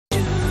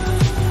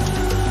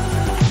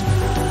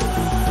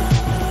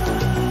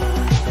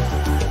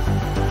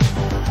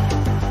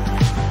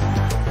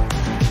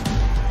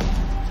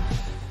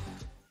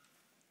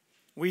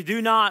we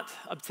do not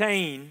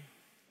obtain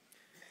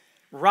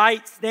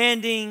right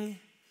standing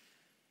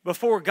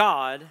before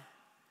God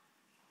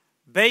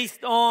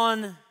based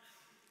on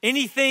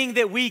anything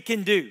that we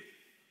can do,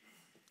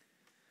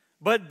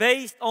 but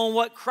based on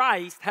what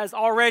Christ has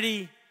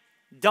already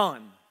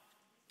done.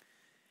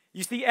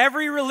 You see,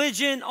 every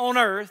religion on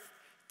earth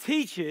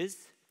teaches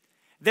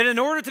that in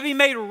order to be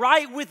made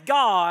right with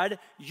God,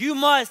 you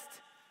must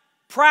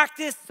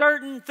practice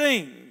certain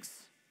things,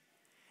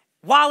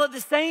 while at the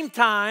same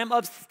time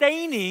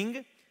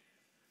abstaining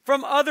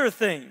from other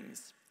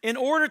things in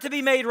order to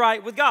be made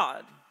right with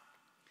God.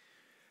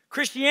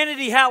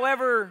 Christianity,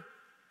 however,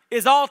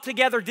 is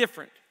altogether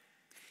different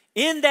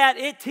in that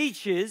it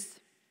teaches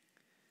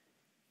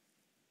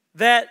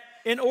that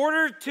in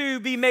order to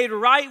be made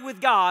right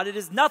with God, it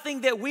is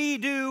nothing that we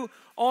do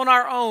on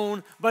our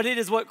own, but it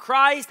is what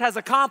Christ has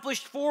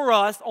accomplished for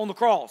us on the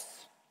cross.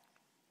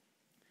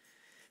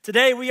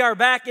 Today we are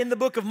back in the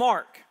book of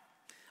Mark,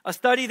 a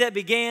study that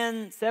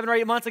began 7 or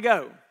 8 months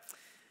ago.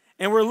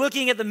 And we're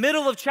looking at the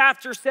middle of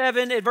chapter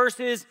 7 at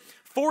verses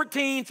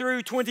 14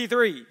 through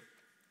 23.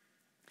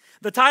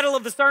 The title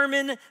of the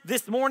sermon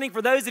this morning,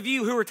 for those of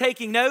you who are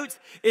taking notes,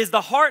 is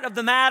 "The Heart of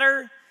the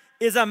Matter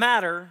is a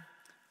Matter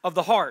of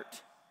the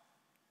Heart."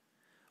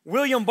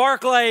 William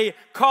Barclay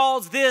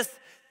calls this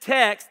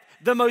text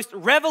the most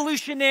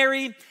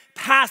revolutionary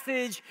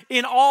passage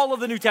in all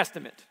of the New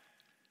Testament.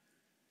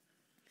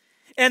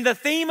 And the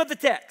theme of the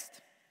text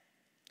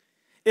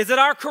is that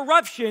our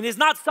corruption is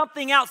not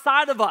something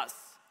outside of us,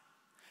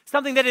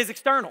 something that is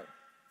external,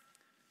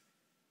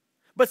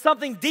 but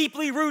something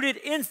deeply rooted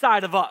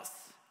inside of us,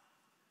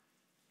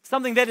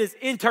 something that is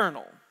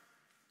internal.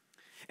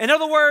 In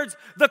other words,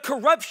 the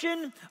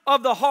corruption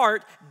of the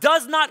heart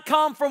does not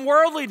come from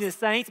worldliness,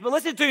 saints, but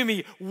listen to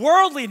me,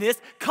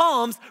 worldliness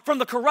comes from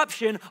the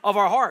corruption of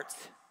our hearts.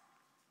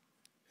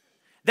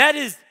 That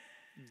is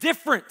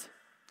different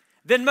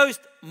than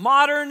most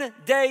modern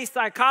day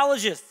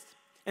psychologists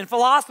and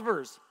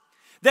philosophers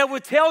that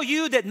would tell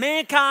you that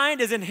mankind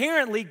is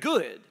inherently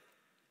good.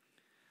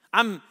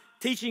 I'm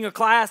teaching a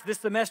class this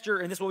semester,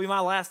 and this will be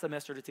my last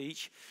semester to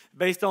teach,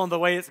 based on the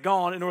way it's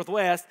gone at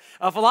Northwest,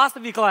 a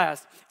philosophy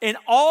class. And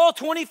all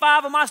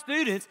 25 of my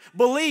students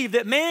believe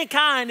that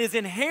mankind is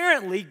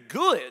inherently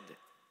good.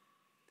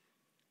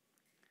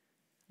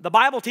 The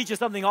Bible teaches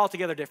something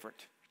altogether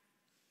different.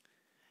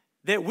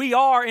 That we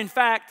are, in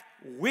fact,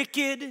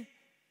 wicked,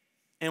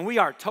 and we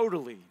are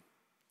totally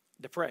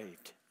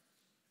depraved.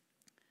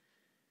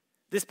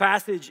 This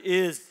passage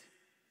is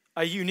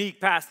a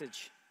unique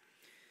passage.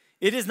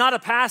 It is not a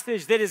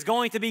passage that is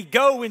going to be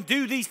go and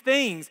do these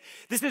things.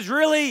 This is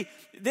really,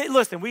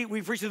 listen, we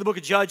preached through the book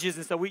of Judges,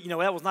 and so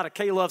that was not a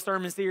K-Love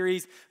sermon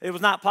series. It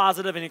was not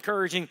positive and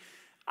encouraging.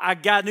 I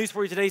got news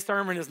for you. Today's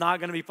sermon is not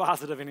going to be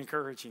positive and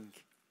encouraging.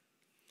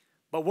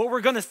 But what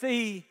we're going to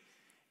see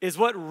is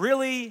what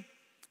really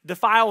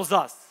defiles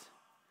us.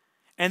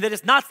 And that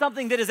it's not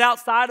something that is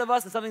outside of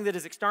us, it's something that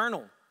is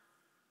external.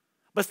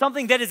 But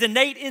something that is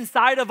innate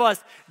inside of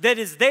us that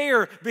is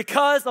there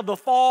because of the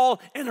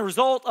fall and the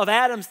result of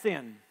Adam's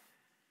sin.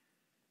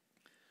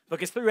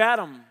 Because through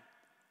Adam,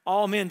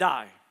 all men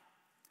die.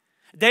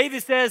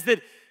 David says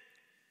that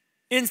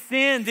in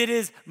sin did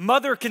his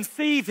mother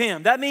conceive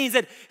him. That means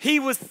that he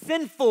was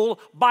sinful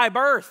by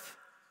birth.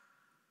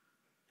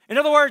 In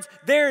other words,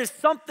 there is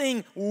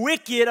something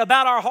wicked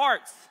about our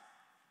hearts.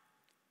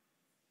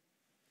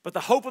 But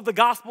the hope of the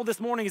gospel this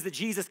morning is that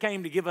Jesus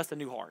came to give us a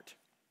new heart.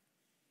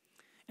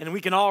 And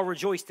we can all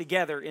rejoice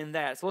together in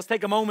that. So let's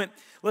take a moment.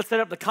 Let's set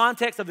up the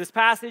context of this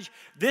passage.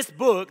 This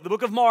book, the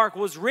book of Mark,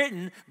 was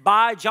written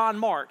by John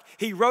Mark.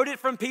 He wrote it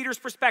from Peter's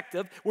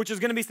perspective, which is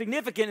going to be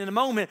significant in a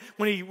moment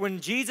when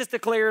Jesus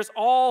declares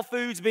all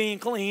foods being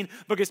clean,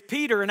 because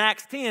Peter in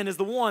Acts 10 is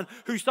the one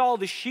who saw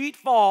the sheet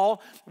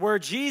fall where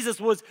Jesus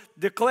was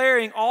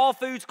declaring all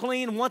foods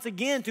clean once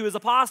again to his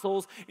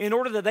apostles in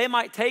order that they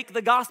might take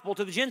the gospel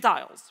to the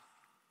Gentiles.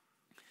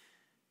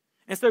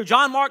 And so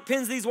John Mark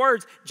pens these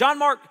words. John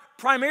Mark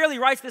primarily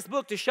writes this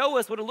book to show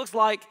us what it looks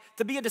like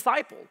to be a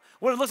disciple,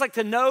 what it looks like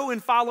to know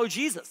and follow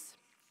Jesus.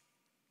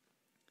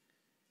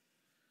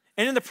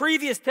 And in the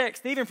previous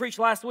text, Stephen preached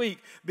last week,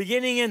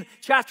 beginning in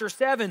chapter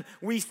 7,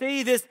 we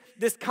see this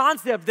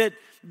concept that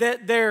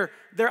they're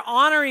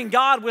honoring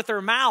God with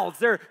their mouths.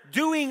 They're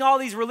doing all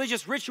these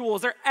religious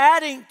rituals. They're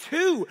adding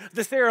to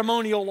the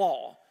ceremonial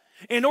law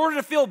in order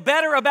to feel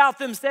better about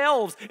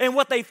themselves. And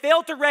what they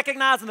failed to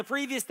recognize in the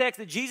previous text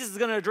that Jesus is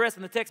going to address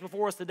in the text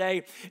before us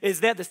today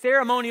is that the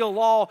ceremonial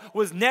law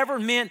was never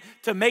meant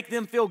to make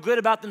them feel good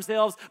about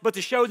themselves, but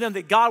to show them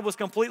that God was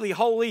completely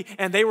holy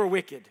and they were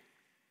wicked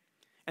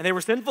and they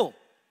were sinful.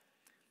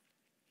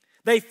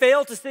 They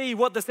failed to see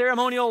what the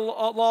ceremonial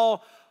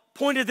law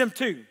pointed them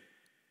to.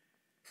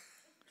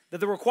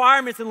 That the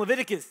requirements in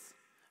Leviticus,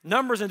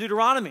 Numbers, and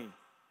Deuteronomy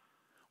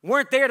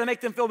weren't there to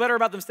make them feel better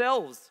about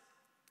themselves,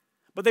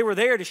 but they were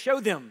there to show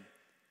them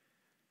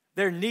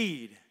their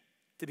need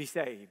to be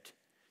saved,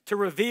 to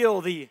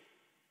reveal the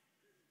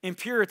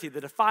impurity, the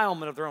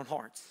defilement of their own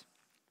hearts.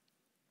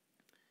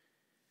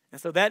 And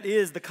so that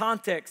is the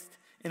context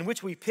in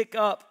which we pick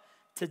up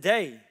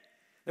today.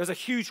 There's a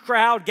huge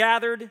crowd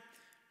gathered,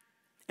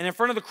 and in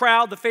front of the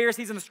crowd, the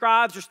Pharisees and the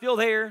scribes are still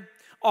there,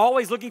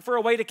 always looking for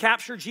a way to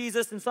capture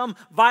Jesus in some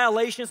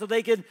violation so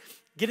they could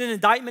get an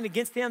indictment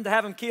against him to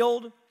have him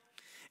killed.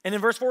 And in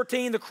verse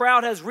 14, the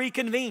crowd has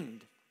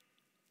reconvened.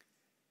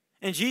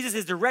 And Jesus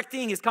is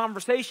directing his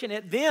conversation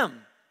at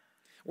them.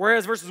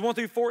 Whereas verses 1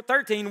 through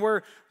 13,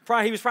 where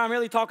he was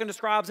primarily talking to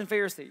scribes and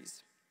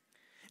Pharisees.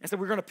 And so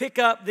we're going to pick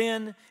up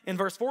then in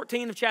verse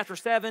 14 of chapter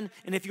 7.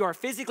 And if you are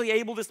physically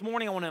able this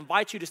morning, I want to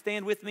invite you to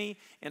stand with me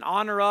in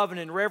honor of and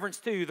in reverence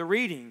to the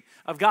reading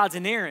of God's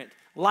inerrant,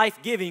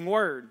 life-giving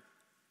word.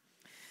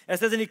 It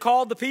says, and he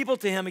called the people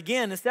to him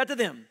again and said to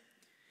them,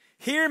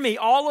 hear me,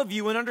 all of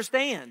you, and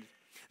understand.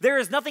 There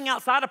is nothing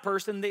outside a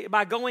person that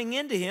by going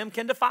into him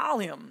can defile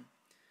him.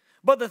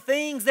 But the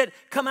things that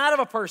come out of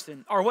a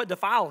person are what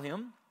defile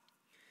him.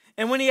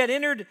 And when he had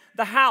entered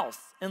the house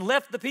and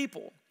left the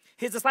people,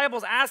 his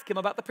disciples asked him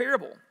about the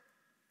parable.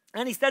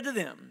 And he said to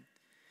them,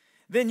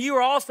 then you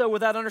are also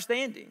without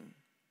understanding.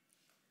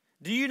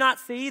 Do you not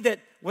see that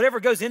whatever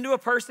goes into a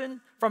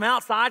person from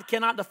outside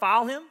cannot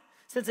defile him,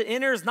 since it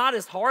enters not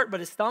his heart but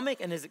his stomach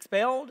and is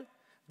expelled?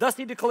 Thus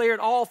he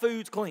declared all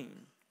foods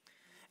clean.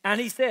 And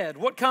he said,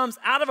 what comes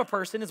out of a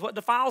person is what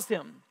defiles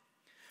him.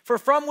 For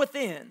from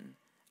within,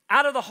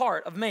 out of the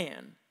heart of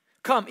man,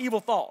 come evil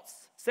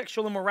thoughts,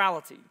 sexual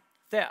immorality,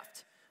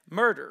 theft,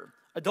 murder,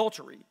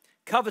 adultery,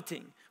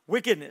 coveting,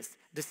 wickedness,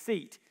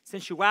 deceit,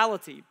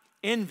 sensuality,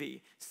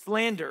 envy,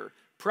 slander,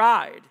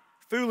 pride,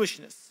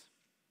 foolishness.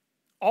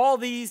 All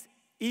these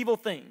evil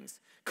things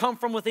come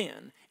from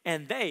within,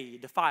 and they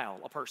defile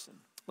a person.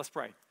 Let's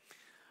pray.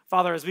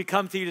 Father, as we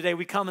come to you today,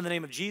 we come in the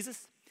name of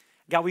Jesus.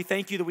 God, we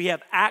thank you that we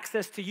have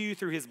access to you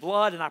through his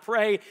blood, and I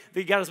pray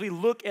that, God, as we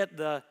look at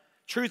the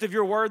truth of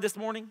your word this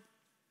morning,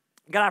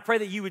 God, I pray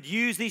that you would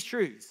use these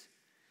truths,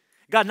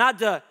 God, not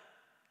to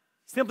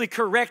simply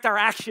correct our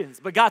actions,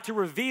 but God, to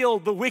reveal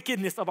the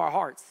wickedness of our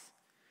hearts.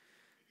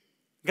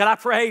 God, I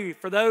pray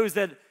for those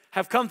that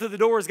have come through the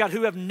doors, God,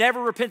 who have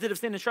never repented of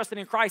sin and trusted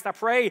in Christ. I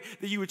pray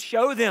that you would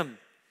show them,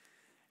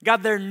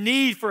 God, their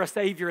need for a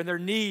Savior and their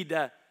need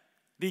to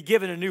be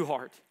given a new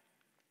heart.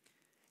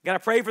 God, I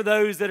pray for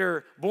those that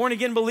are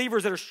born-again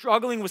believers that are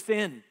struggling with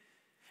sin.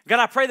 God,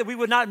 I pray that we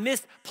would not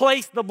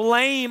misplace the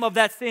blame of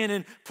that sin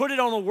and put it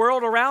on the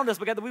world around us,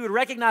 but God, that we would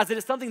recognize that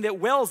it's something that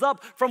wells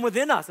up from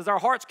within us as our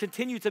hearts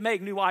continue to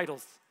make new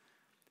idols.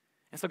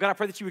 And so, God, I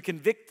pray that you would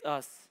convict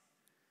us.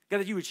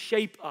 God, that you would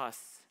shape us.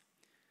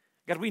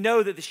 God, we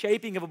know that the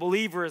shaping of a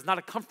believer is not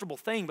a comfortable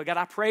thing, but God,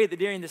 I pray that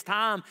during this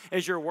time,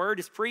 as your word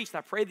is preached,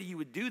 I pray that you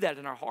would do that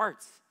in our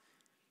hearts.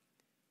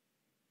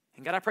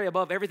 And God, I pray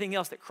above everything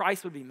else that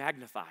Christ would be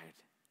magnified.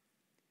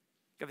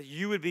 God, that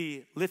you would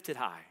be lifted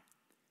high.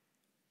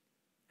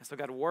 And so,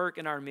 God, work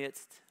in our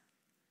midst.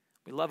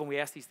 We love and we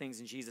ask these things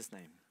in Jesus'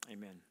 name.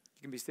 Amen.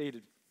 You can be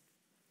seated.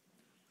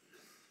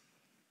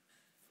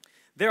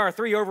 There are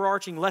three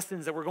overarching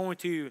lessons that we're going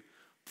to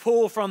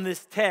pull from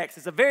this text.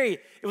 It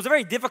was a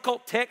very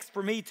difficult text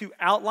for me to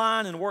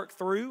outline and work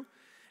through.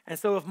 And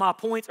so if my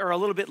points are a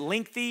little bit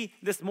lengthy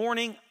this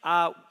morning,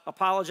 I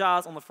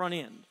apologize on the front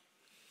end.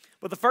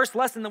 But the first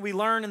lesson that we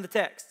learn in the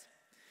text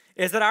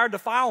is that our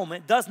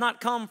defilement does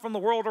not come from the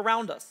world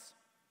around us,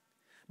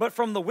 but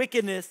from the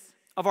wickedness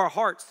of our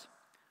hearts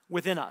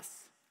within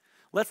us.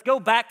 Let's go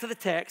back to the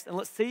text and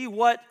let's see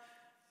what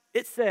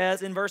it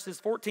says in verses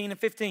 14 and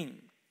 15.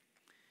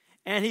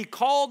 And he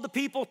called the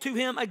people to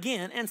him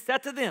again and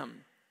said to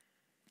them,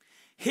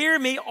 hear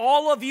me,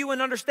 all of you,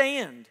 and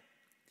understand.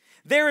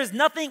 There is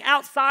nothing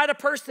outside a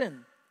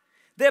person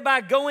that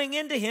by going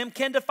into him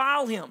can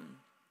defile him.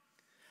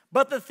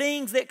 But the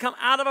things that come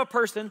out of a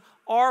person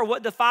are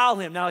what defile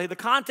him. Now, the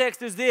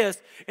context is this.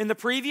 In the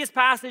previous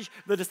passage,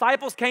 the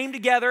disciples came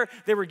together.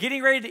 They were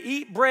getting ready to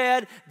eat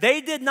bread.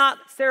 They did not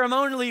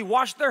ceremonially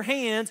wash their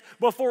hands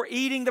before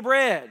eating the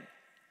bread.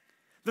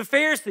 The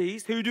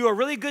Pharisees, who do a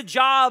really good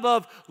job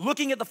of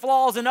looking at the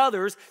flaws in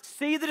others,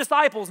 see the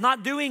disciples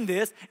not doing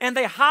this, and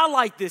they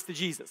highlight this to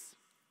Jesus.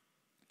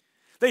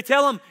 They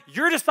tell him,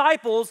 your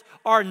disciples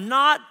are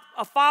not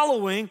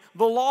following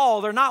the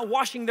law. They're not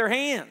washing their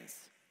hands.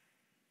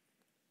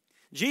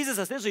 Jesus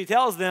essentially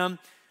tells them,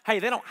 hey,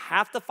 they don't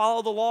have to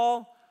follow the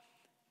law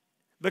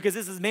because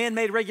this is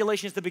man-made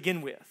regulations to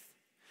begin with.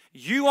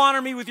 You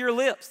honor me with your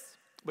lips,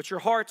 but your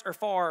hearts are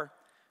far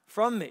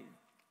from me.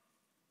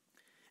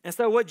 And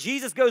so what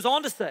Jesus goes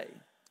on to say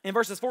in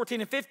verses 14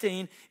 and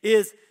 15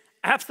 is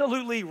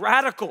absolutely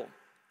radical.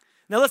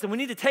 Now listen, we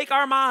need to take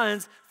our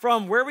minds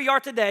from where we are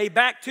today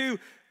back to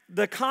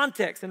the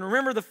context. And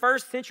remember the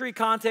first century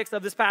context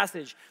of this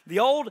passage. The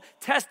Old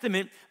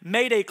Testament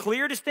made a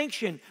clear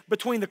distinction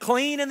between the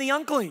clean and the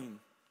unclean.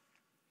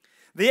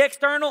 The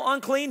external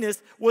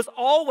uncleanness was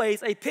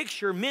always a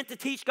picture meant to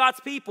teach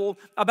God's people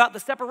about the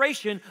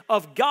separation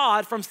of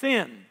God from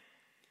sin.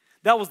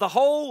 That was the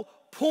whole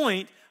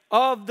point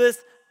of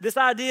this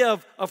idea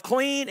of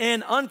clean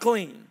and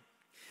unclean.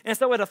 And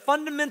so at a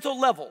fundamental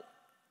level,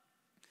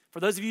 for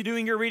those of you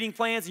doing your reading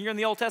plans and you're in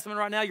the Old Testament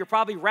right now, you're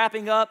probably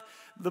wrapping up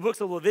the books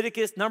of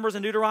Leviticus, Numbers,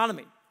 and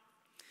Deuteronomy.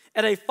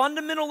 At a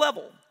fundamental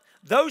level,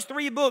 those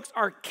 3 books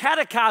are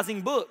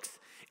catechizing books,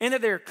 and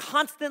that they're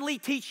constantly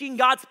teaching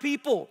God's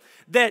people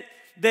that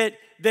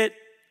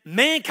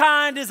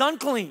mankind is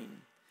unclean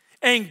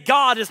and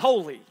God is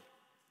holy.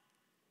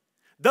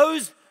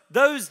 Those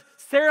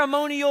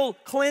ceremonial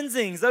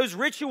cleansings, those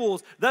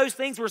rituals, those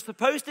things were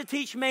supposed to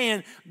teach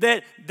man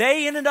that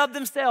they in and of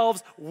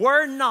themselves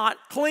were not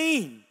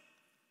clean.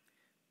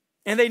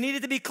 And they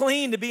needed to be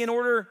clean to be in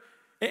order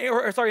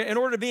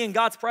to be in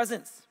God's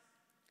presence.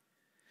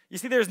 You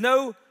see, there's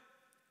no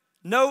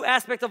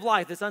aspect of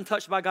life that's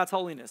untouched by God's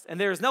holiness. And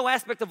there is no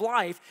aspect of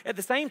life at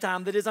the same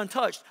time that is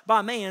untouched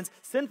by man's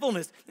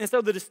sinfulness. And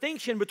so the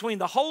distinction between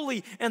the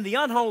holy and the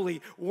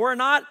unholy were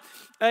not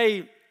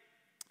they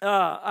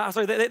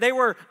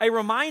were a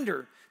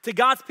reminder to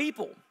God's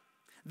people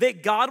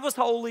that God was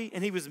holy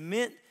and he was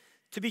meant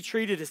to be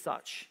treated as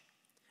such.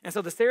 And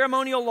so the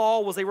ceremonial law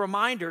was a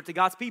reminder to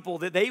God's people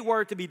that they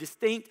were to be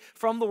distinct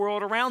from the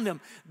world around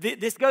them.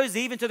 This goes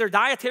even to their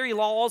dietary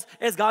laws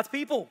as God's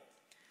people.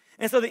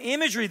 And so the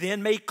imagery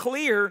then made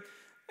clear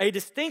a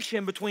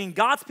distinction between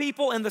God's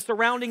people and the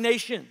surrounding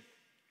nation.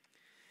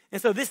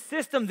 And so this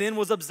system then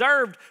was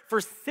observed for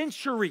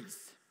centuries.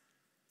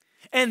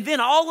 And then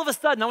all of a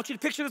sudden, I want you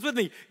to picture this with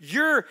me,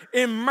 you're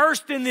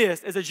immersed in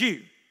this as a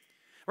Jew.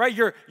 Right,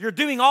 you're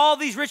doing all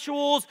these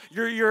rituals.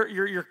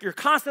 You're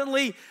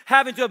constantly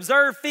having to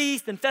observe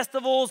feasts and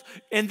festivals,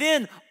 and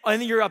then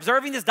you're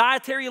observing this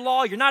dietary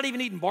law. You're not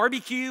even eating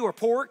barbecue or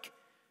pork,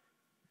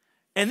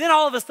 and then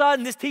all of a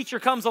sudden, this teacher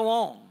comes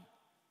along,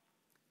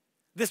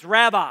 this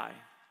rabbi,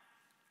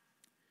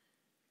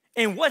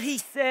 and what he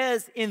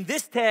says in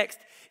this text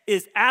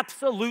is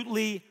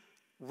absolutely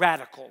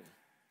radical.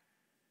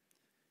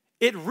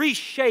 It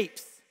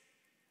reshapes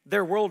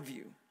their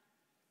worldview.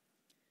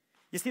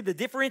 You see, the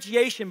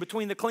differentiation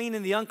between the clean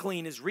and the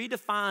unclean is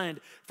redefined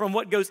from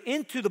what goes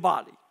into the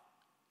body,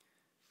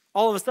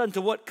 all of a sudden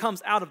to what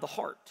comes out of the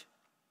heart.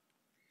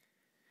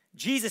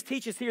 Jesus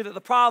teaches here that the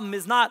problem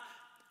is not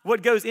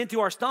what goes into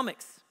our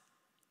stomachs,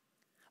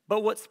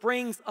 but what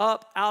springs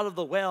up out of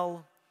the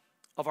well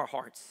of our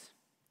hearts.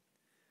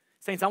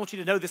 Saints, I want you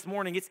to know this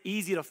morning, it's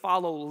easy to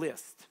follow a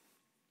list.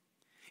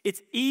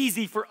 It's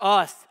easy for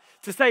us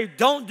to say,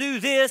 don't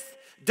do this,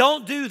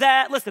 don't do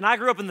that. Listen, I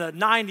grew up in the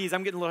 90s.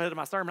 I'm getting a little ahead of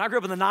my sermon. I grew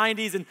up in the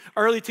 90s and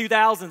early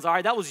 2000s, all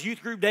right? That was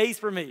youth group days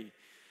for me,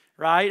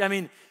 right? I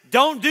mean,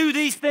 don't do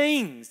these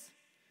things.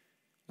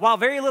 While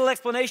very little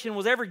explanation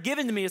was ever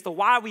given to me as to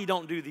why we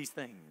don't do these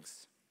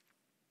things.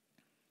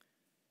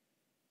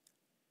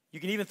 You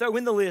can even throw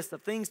in the list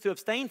of things to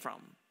abstain from.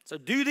 So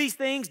do these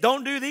things,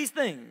 don't do these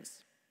things.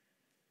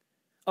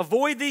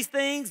 Avoid these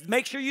things,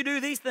 make sure you do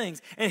these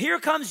things. And here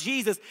comes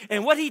Jesus,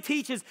 and what he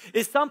teaches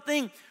is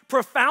something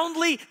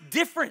profoundly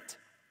different.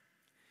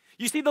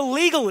 You see, the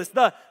legalists,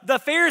 the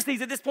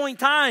Pharisees at this point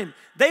in time,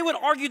 they would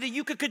argue that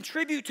you could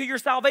contribute to your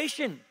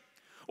salvation,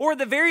 or at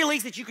the very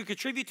least that you could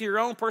contribute to your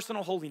own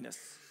personal holiness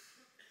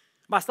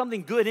by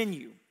something good in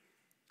you.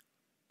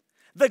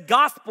 The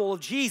gospel of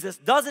Jesus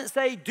doesn't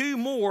say do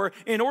more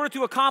in order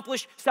to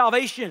accomplish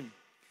salvation.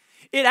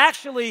 It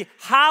actually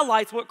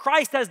highlights what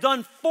Christ has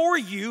done for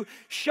you,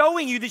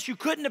 showing you that you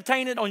couldn't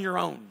obtain it on your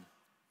own.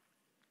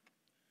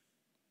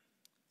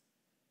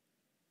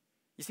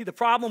 You see, the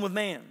problem with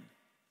man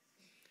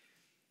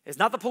is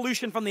not the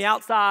pollution from the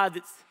outside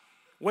that's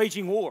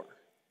waging war.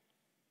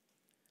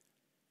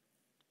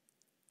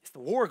 It's the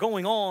war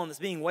going on that's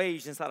being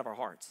waged inside of our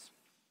hearts.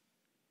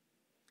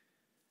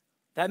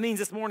 That means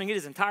this morning it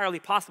is entirely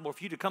possible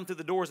for you to come through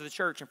the doors of the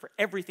church and for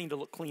everything to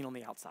look clean on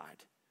the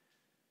outside.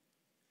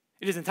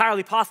 It is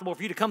entirely possible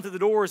for you to come through the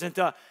doors and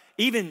to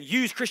even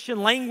use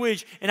Christian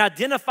language and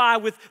identify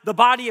with the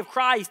body of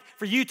Christ,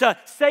 for you to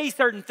say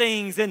certain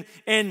things and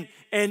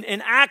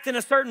act in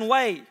a certain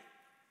way.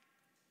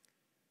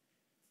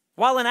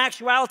 While in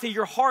actuality,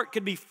 your heart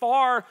could be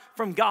far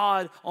from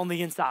God on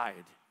the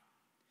inside.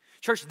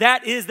 Church,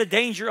 that is the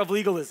danger of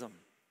legalism.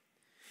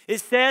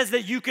 It says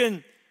that you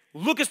can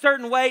look a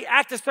certain way,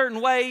 act a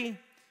certain way,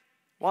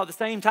 while at the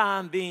same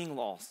time being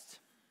lost.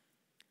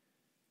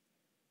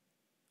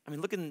 I mean,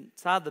 look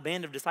inside the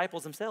band of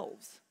disciples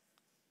themselves.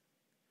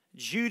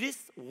 Judas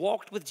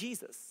walked with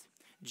Jesus.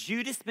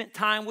 Judas spent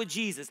time with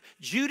Jesus.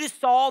 Judas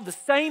saw the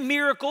same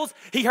miracles.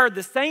 He heard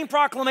the same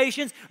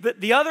proclamations that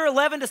the other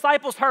 11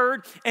 disciples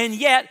heard, and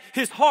yet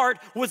his heart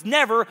was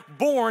never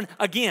born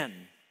again.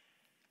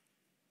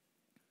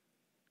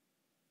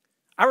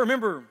 I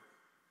remember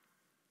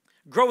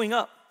growing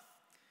up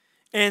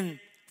and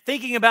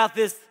thinking about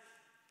this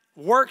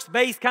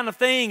works-based kind of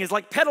thing is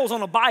like pedals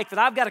on a bike, that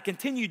I've got to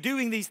continue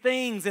doing these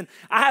things and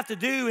I have to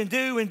do and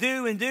do and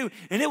do and do.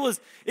 And it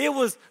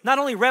was not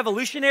only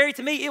revolutionary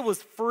to me, it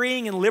was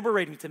freeing and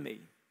liberating to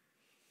me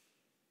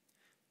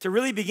to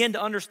really begin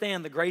to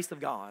understand the grace of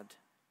God.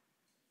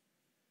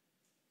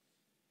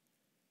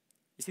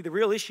 You see, the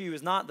real issue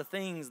is not the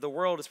things the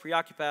world is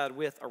preoccupied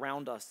with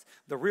around us.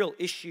 The real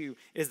issue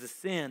is the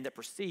sin that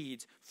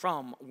proceeds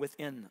from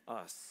within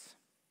us.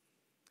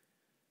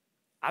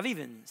 I've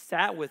even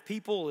sat with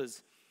people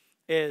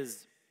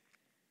as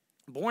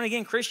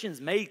born-again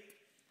Christians make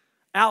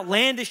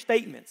outlandish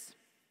statements.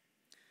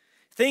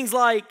 Things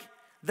like,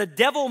 the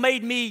devil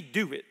made me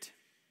do it.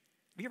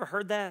 Have you ever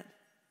heard that?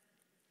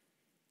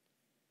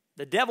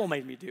 The devil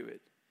made me do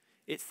it.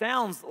 It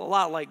sounds a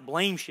lot like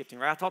blame shifting,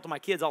 right? I talk to my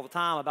kids all the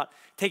time about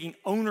taking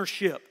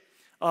ownership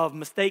of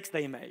mistakes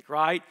they make,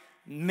 right?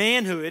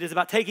 Manhood is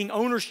about taking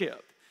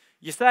ownership.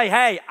 You say,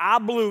 hey, I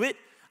blew it.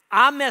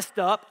 I messed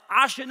up.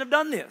 I shouldn't have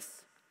done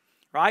this,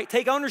 right?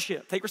 Take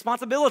ownership. Take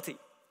responsibility.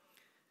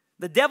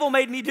 The devil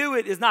made me do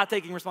it is not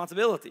taking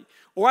responsibility.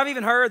 Or I've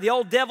even heard the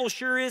old devil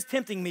sure is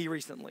tempting me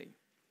recently.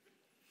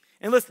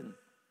 And listen,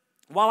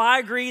 while I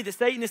agree that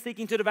Satan is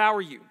seeking to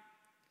devour you,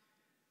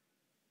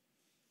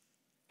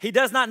 he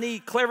does not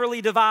need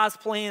cleverly devised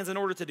plans in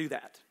order to do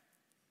that.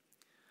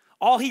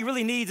 All he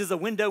really needs is a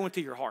window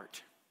into your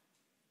heart.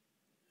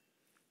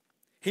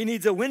 He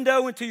needs a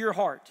window into your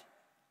heart.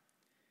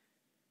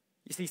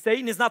 You see,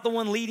 Satan is not the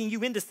one leading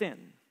you into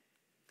sin.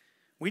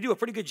 We do a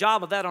pretty good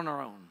job of that on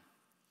our own.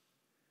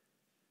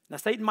 Now,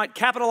 Satan might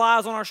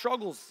capitalize on our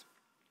struggles,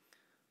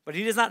 but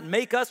he does not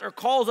make us or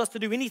cause us to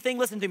do anything,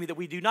 listen to me, that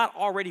we do not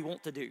already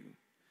want to do.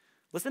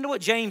 Listen to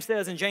what James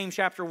says in James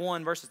chapter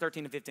 1, verses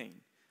 13 and 15.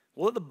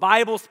 We'll let the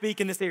Bible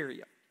speak in this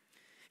area.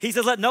 He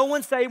says, let no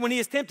one say when he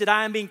is tempted,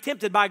 I am being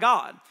tempted by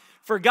God.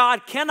 For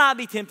God cannot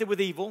be tempted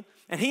with evil,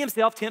 and he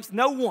himself tempts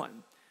no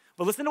one.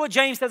 But listen to what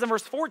James says in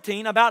verse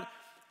 14 about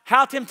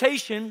how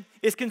temptation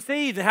is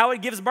conceived and how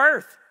it gives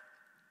birth.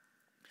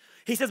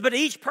 He says, but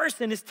each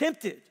person is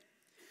tempted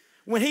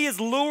when he is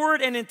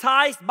lured and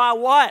enticed by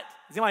what?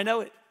 Does anybody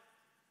know it?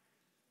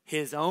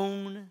 His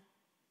own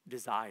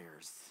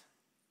desires.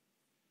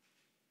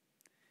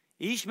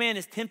 Each man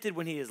is tempted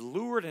when he is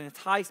lured and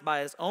enticed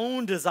by his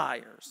own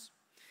desires.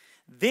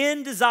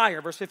 Then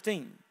desire, verse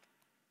 15,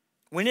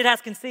 when it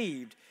has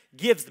conceived,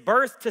 gives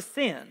birth to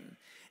sin.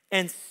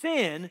 And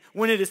sin,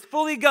 when it is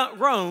fully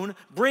grown,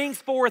 brings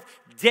forth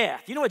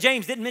death. You know what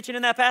James didn't mention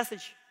in that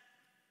passage?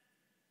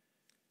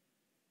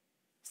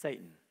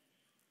 Satan.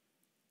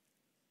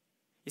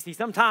 You see,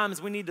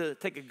 sometimes we need to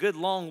take a good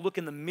long look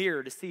in the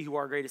mirror to see who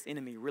our greatest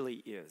enemy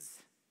really is.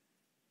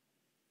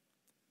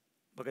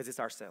 Because it's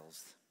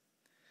ourselves.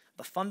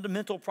 The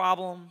fundamental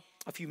problem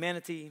of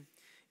humanity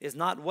is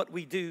not what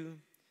we do,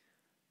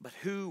 but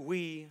who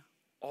we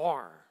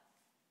are.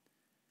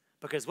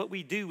 Because what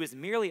we do is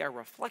merely a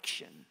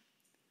reflection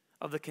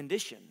of the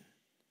condition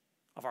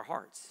of our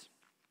hearts.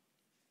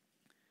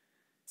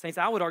 Saints,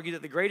 I would argue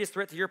that the greatest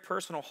threat to your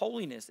personal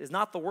holiness is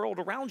not the world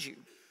around you,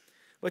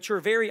 but your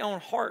very own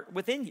heart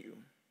within you.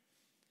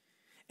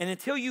 And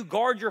until you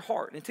guard your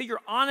heart, until you're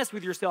honest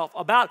with yourself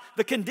about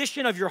the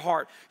condition of your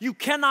heart, you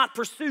cannot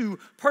pursue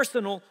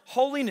personal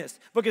holiness,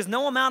 because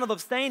no amount of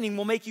abstaining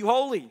will make you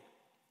holy,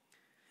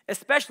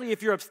 especially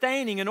if you're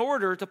abstaining in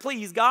order to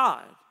please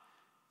God,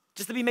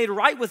 just to be made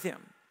right with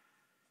him.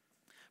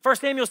 1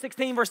 Samuel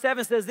 16 verse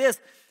 7 says this,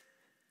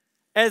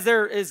 as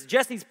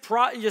Jesse's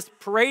just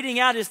parading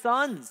out his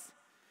sons,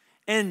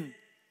 and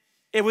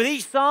with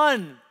each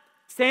son,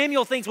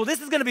 Samuel thinks, well,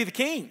 this is going to be the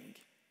king.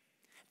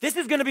 This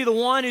is going to be the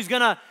one who's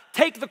going to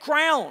take the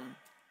crown.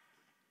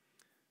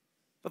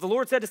 But the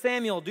Lord said to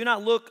Samuel, do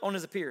not look on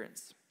his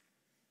appearance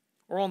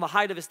or on the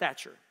height of his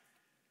stature,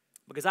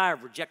 because I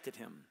have rejected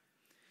him.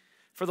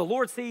 For the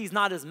Lord sees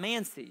not as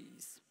man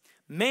sees.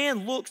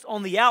 Man looks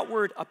on the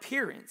outward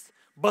appearance,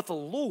 but the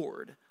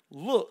Lord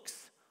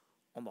looks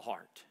on the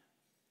heart.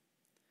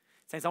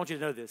 Saints, I want you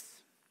to know this.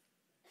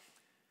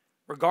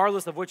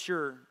 Regardless of what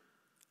your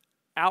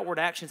outward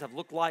actions have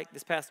looked like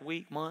this past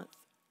week, month,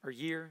 or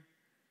year,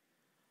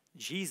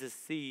 Jesus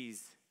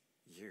sees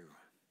you.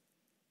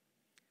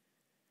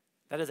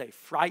 That is a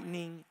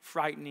frightening,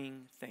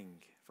 frightening thing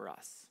for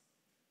us.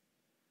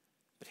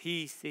 But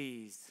he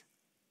sees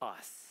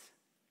us.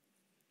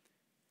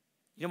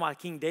 You know why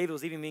King David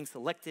was even being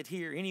selected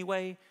here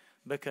anyway?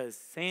 Because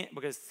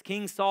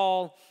King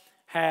Saul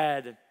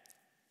had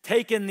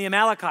taken the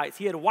Amalekites.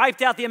 He had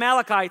wiped out the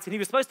Amalekites, and he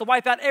was supposed to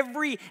wipe out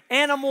every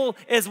animal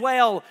as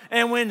well.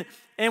 And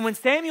when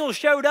Samuel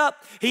showed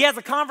up, he has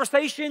a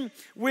conversation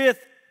with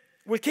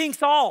King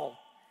Saul.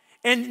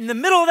 And in the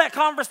middle of that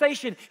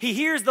conversation, he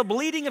hears the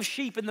bleating of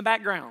sheep in the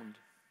background.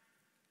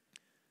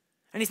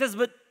 And he says,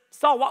 but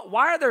Saul,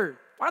 why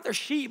are there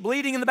sheep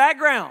bleating in the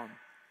background?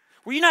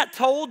 Were you not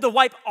told to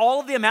wipe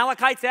all of the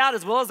Amalekites out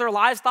as well as their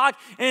livestock?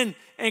 And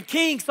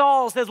King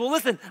Saul says, well,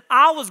 listen,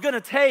 I was going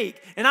to take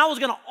and I was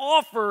going to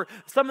offer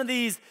some of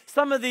these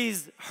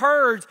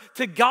herds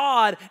to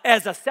God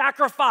as a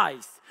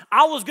sacrifice.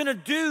 I was going to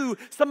do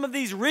some of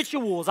these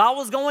rituals. I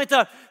was going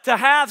to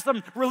have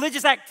some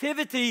religious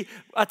activity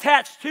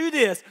attached to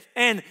this.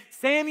 And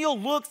Samuel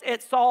looks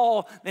at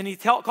Saul and he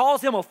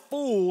calls him a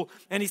fool.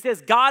 And he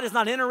says, God is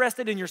not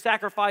interested in your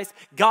sacrifice.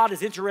 God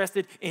is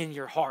interested in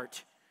your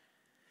heart.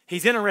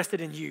 He's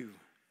interested in you.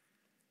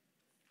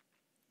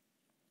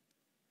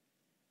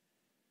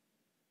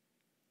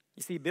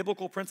 You see,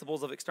 biblical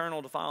principles of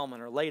external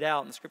defilement are laid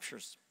out in the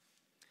scriptures,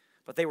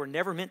 but they were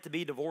never meant to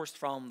be divorced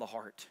from the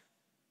heart.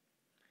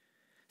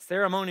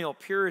 Ceremonial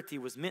purity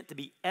was meant to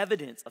be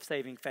evidence of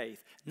saving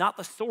faith, not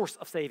the source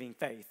of saving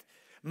faith.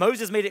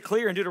 Moses made it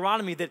clear in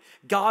Deuteronomy that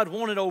God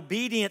wanted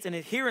obedience and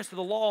adherence to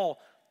the law,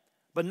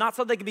 but not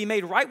so they could be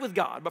made right with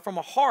God, but from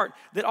a heart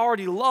that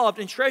already loved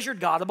and treasured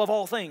God above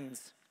all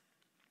things.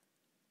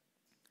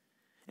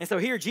 And so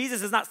here,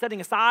 Jesus is not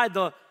setting aside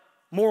the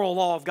moral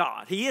law of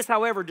God. He is,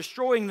 however,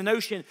 destroying the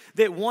notion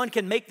that one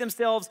can make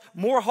themselves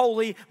more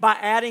holy by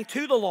adding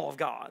to the law of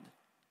God.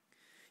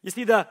 You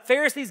see, the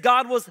Pharisees'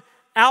 God was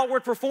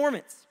outward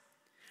performance,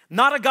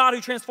 not a God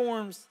who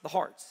transforms the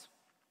hearts.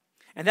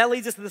 And that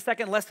leads us to the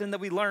second lesson that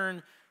we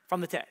learn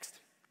from the text.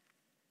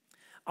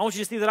 I want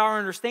you to see that our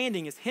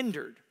understanding is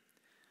hindered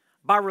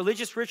by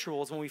religious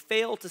rituals when we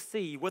fail to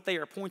see what they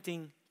are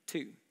pointing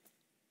to.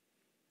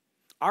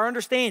 Our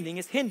understanding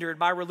is hindered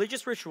by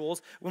religious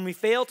rituals when we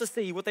fail to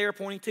see what they are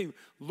pointing to.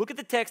 Look at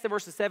the text of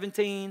verses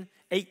 17,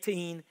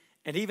 18,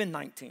 and even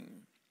 19.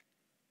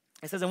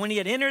 It says, and when he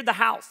had entered the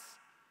house,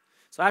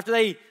 so after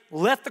they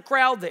left the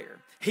crowd there,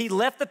 he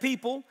left the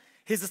people,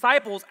 his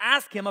disciples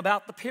asked him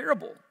about the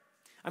parable.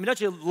 I mean,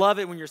 don't you love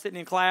it when you're sitting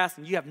in class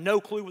and you have no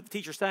clue what the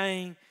teacher's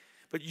saying,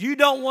 but you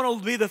don't want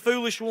to be the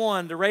foolish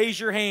one to raise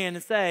your hand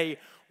and say,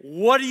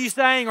 what are you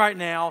saying right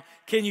now?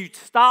 Can you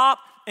stop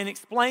and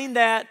explain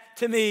that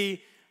to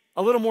me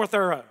a little more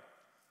thorough?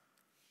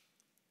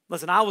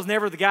 Listen, I was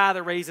never the guy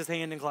that raised his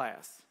hand in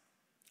class.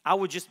 I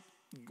would just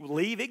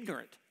leave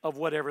ignorant of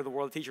whatever the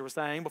world teacher was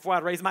saying before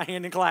I'd raise my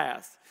hand in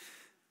class.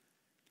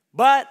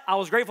 But I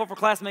was grateful for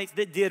classmates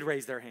that did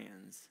raise their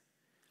hands.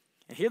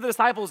 And here the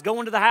disciples go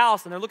into the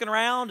house and they're looking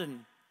around, and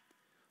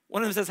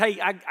one of them says,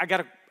 hey, I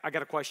got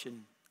a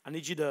question. I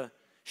need you to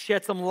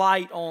shed some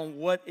light on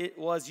what it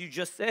was you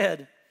just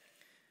said,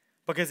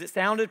 because it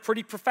sounded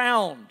pretty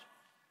profound.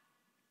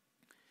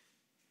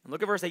 And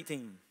look at verse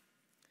 18.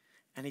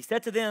 And he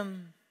said to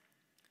them,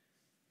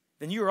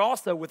 then you are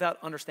also without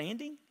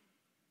understanding?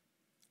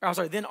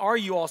 Then are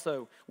you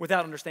also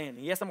without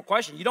understanding? He asked them a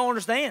question. You don't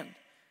understand.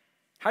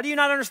 How do you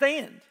not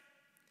understand?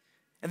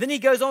 And then he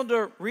goes on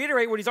to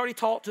reiterate what he's already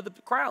taught to the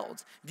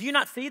crowds. Do you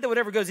not see that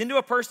whatever goes into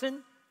a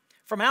person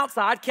from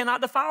outside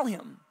cannot defile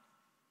him,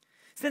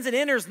 since it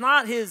enters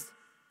not his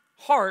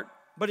heart,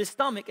 but his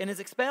stomach, and is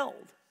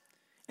expelled?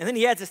 And then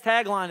he adds his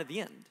tagline at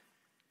the end.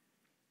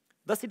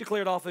 Thus he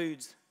declared all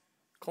foods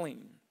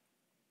clean.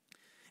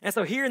 And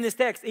so here in this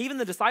text, even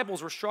the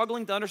disciples were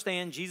struggling to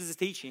understand Jesus'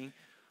 teaching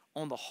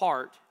on the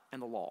heart and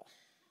the law.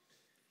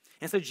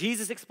 And so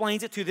Jesus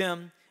explains it to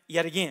them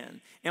yet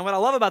again. And what I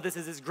love about this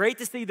is it's great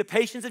to see the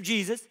patience of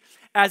Jesus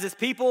as his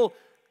people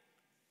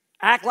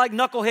act like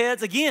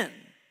knuckleheads again.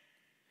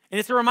 And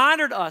it's a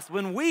reminder to us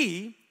when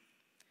we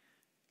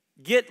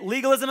get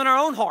legalism in our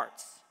own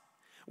hearts,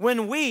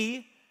 when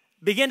we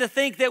begin to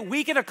think that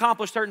we can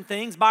accomplish certain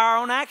things by our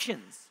own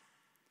actions.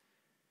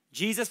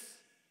 Jesus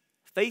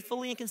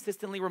faithfully and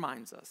consistently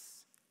reminds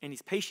us, and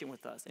he's patient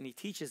with us, and he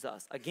teaches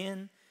us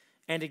again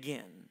and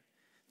again.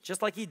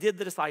 Just like he did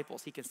the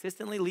disciples, he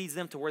consistently leads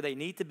them to where they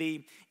need to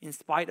be in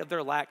spite of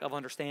their lack of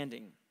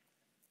understanding.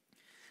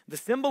 The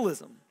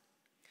symbolism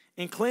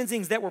and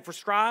cleansings that were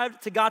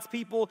prescribed to God's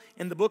people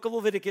in the book of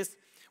Leviticus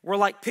were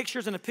like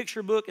pictures in a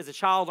picture book as a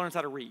child learns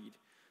how to read.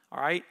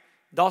 All right?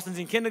 Dawson's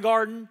in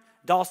kindergarten.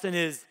 Dawson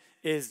is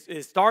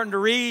starting to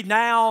read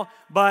now,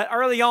 but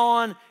early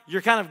on,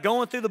 you're kind of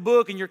going through the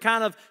book and you're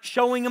kind of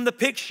showing him the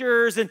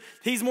pictures, and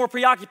he's more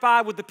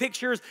preoccupied with the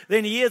pictures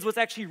than he is what's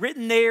actually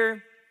written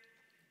there.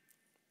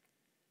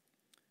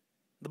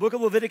 The book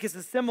of Leviticus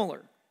is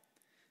similar.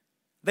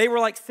 They were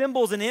like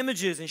symbols and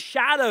images and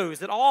shadows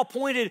that all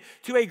pointed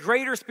to a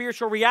greater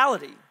spiritual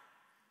reality.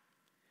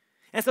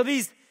 And so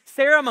these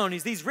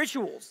ceremonies, these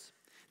rituals,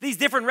 these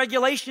different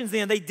regulations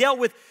then, they dealt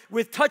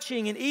with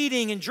touching and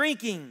eating and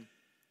drinking.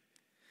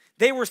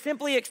 They were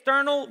simply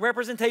external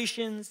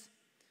representations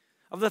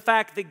of the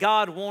fact that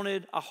God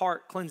wanted a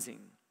heart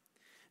cleansing.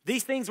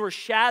 These things were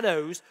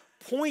shadows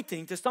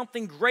pointing to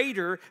something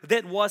greater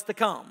that was to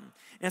come.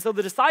 And so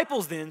the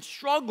disciples then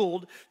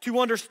struggled to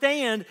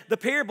understand the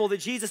parable that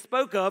Jesus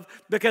spoke of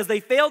because they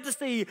failed to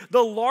see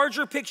the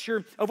larger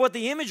picture of what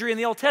the imagery in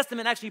the Old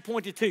Testament actually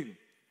pointed to.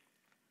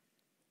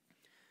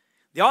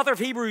 The author of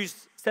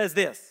Hebrews says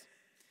this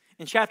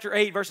in chapter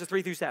 8, verses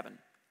 3 through 7.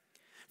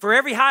 For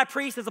every high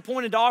priest is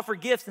appointed to offer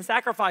gifts and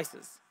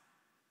sacrifices.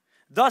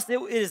 Thus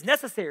it is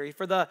necessary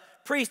for the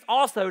priest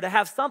also to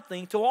have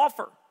something to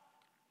offer.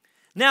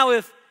 Now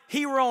if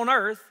he were on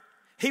earth,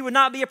 he would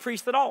not be a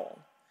priest at all,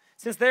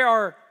 since there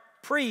are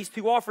priests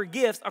who offer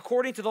gifts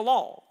according to the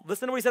law.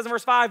 Listen to what he says in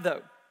verse 5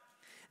 though.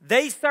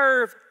 They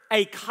serve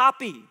a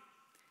copy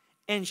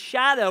and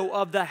shadow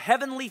of the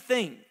heavenly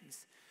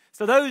things.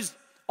 So those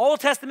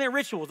Old Testament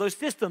rituals, those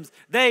systems,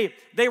 they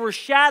were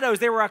shadows,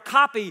 they were a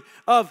copy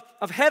of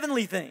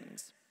heavenly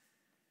things.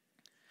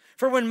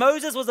 For when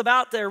Moses was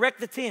about to erect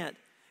the tent,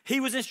 he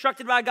was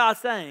instructed by God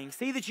saying,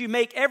 see that you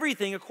make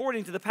everything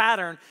according to the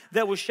pattern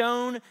that was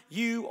shown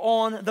you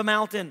on the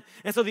mountain.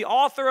 And so the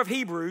author of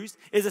Hebrews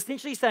is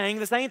essentially saying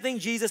the same thing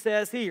Jesus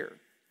says here.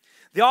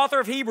 The author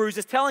of Hebrews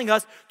is telling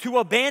us to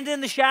abandon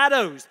the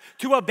shadows,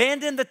 to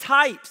abandon the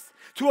types,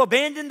 to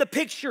abandon the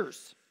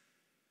pictures,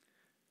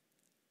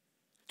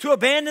 to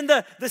abandon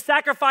the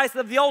sacrifice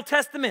of the Old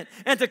Testament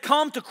and to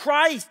come to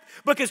Christ,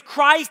 because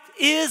Christ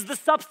is the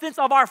substance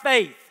of our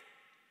faith.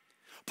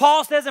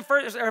 Paul says in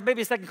 1, or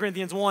maybe 2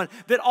 Corinthians 1,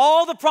 that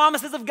all the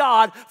promises of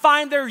God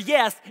find their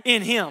yes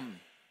in him.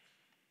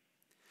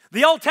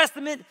 The Old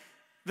Testament,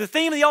 the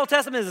theme of the Old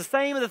Testament is the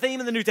same as the theme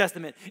of the New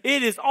Testament.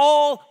 It is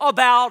all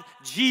about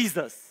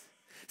Jesus.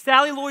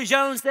 Sally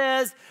Lloyd-Jones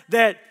says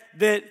that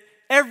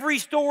every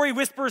story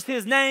whispers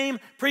his name.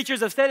 Preachers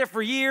have said it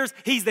for years.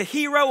 He's the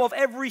hero of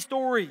every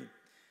story.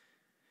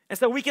 And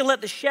so we can let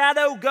the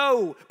shadow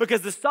go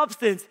because the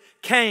substance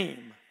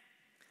came.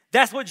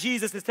 That's what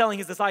Jesus is telling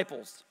his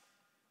disciples.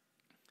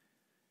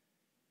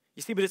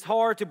 You see, but it's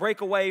hard to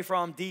break away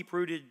from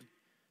deep-rooted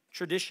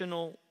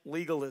traditional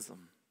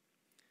legalism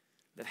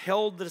that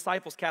held the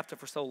disciples captive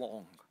for so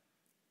long.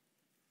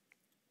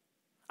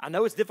 I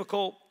know it's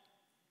difficult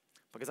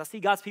because I see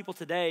God's people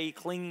today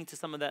clinging to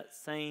some of that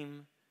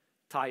same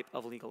type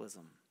of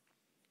legalism.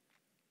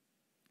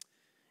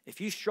 If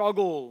you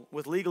struggle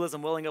with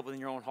legalism welling up within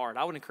your own heart,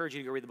 I would encourage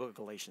you to go read the book of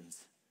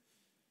Galatians,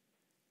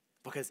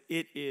 because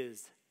it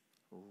is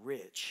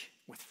rich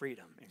with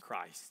freedom in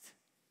Christ.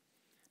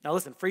 Now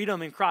listen,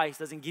 freedom in Christ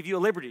doesn't give you a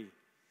liberty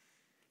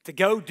to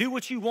go do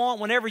what you want,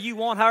 whenever you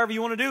want, however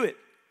you want to do it.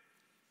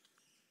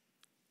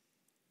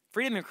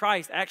 Freedom in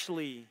Christ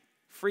actually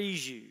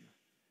frees you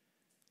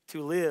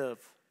to live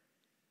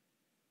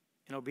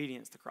in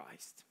obedience to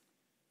Christ.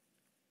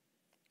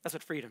 That's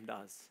what freedom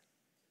does.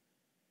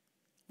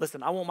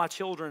 Listen, I want my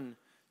children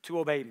to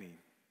obey me,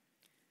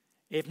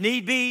 if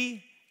need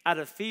be, out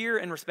of fear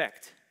and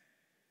respect.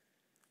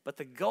 But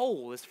the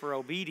goal is for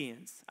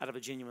obedience out of a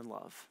genuine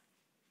love.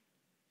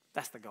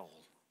 That's the goal.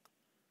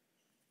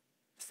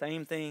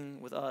 Same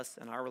thing with us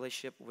and our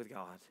relationship with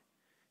God.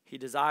 He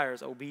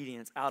desires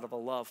obedience out of a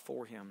love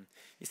for him.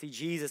 You see,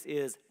 Jesus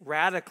is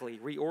radically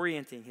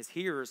reorienting his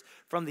hearers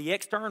from the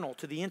external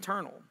to the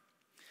internal.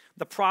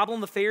 The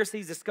problem the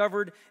Pharisees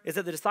discovered is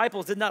that the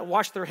disciples did not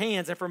wash their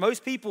hands. And for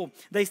most people,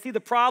 they see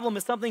the problem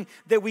as something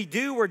that we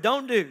do or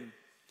don't do.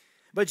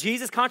 But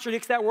Jesus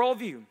contradicts that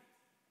worldview.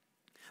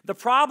 The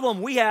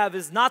problem we have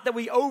is not that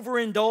we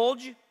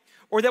overindulge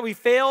or that we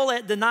fail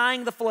at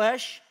denying the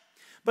flesh,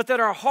 but that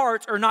our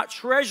hearts are not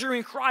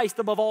treasuring Christ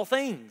above all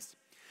things.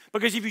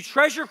 Because if you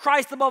treasure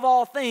Christ above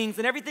all things,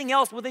 then everything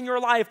else within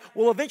your life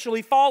will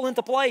eventually fall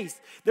into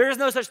place. There is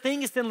no such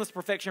thing as sinless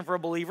perfection for a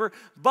believer,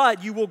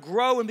 but you will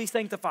grow and be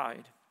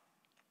sanctified.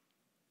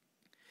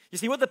 You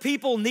see, what the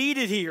people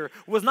needed here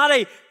was not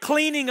a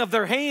cleaning of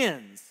their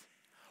hands.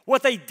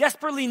 What they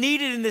desperately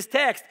needed in this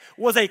text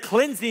was a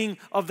cleansing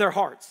of their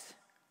hearts.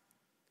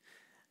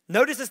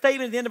 Notice the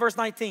statement at the end of verse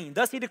 19.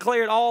 Thus he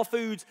declared all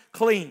foods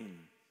clean.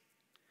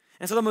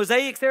 And so the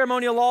Mosaic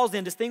ceremonial laws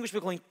then distinguished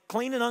between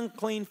clean and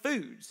unclean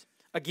foods.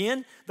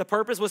 Again, the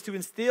purpose was to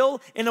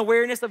instill an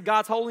awareness of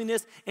God's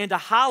holiness and to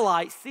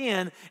highlight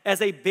sin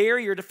as a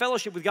barrier to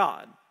fellowship with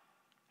God.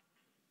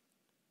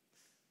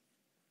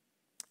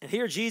 And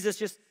here Jesus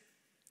just,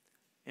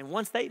 in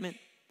one statement,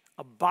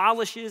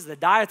 abolishes the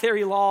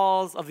dietary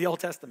laws of the Old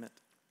Testament.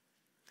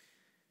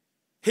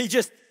 He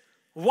just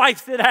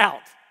wipes it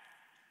out.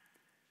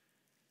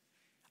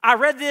 I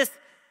read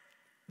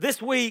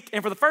this week,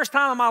 and for the first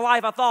time in my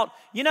life, I thought,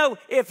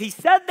 if he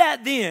said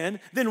that then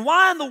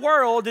why in the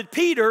world did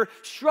Peter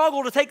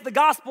struggle to take the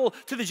gospel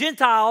to the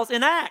Gentiles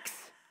in Acts?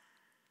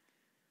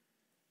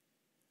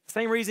 The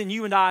same reason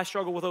you and I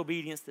struggle with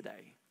obedience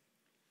today.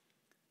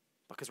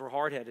 Because we're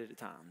hard-headed at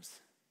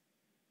times.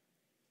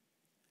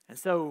 And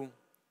so,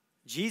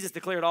 Jesus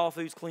declared all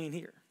foods clean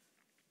here.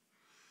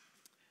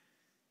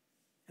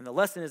 And the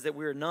lesson is that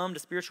we are numb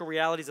to spiritual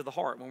realities of the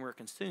heart when we're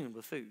consumed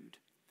with food.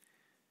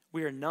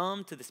 We are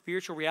numb to the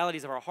spiritual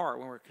realities of our heart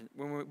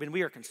when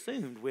we are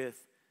consumed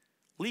with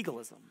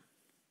legalism.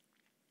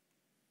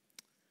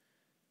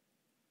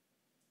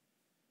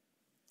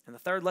 And the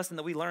third lesson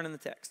that we learn in the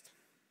text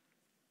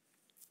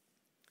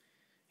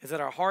is that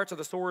our hearts are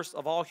the source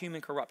of all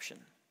human corruption,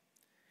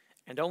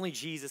 and only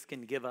Jesus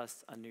can give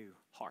us a new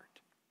heart.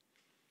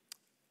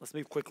 Let's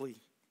move quickly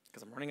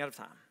because I'm running out of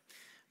time.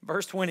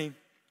 Verse 20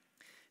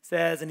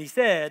 says, and he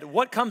said,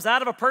 what comes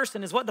out of a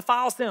person is what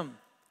defiles him.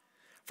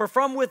 For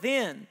from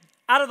within,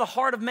 out of the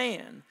heart of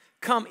man,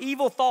 come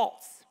evil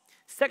thoughts,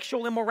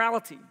 sexual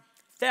immorality,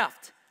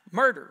 theft,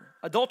 murder,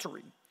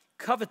 adultery,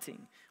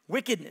 coveting,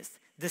 wickedness,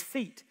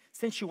 deceit,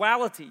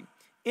 sensuality,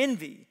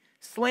 envy,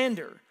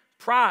 slander,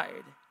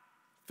 pride,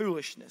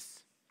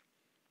 foolishness.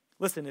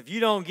 Listen, if you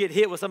don't get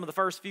hit with some of the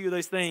first few of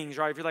those things,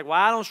 right? If you're like, well,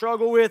 I don't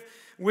struggle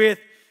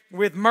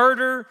with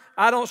murder,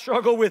 I don't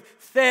struggle with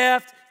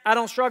theft, I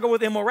don't struggle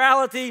with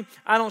immorality,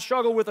 I don't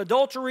struggle with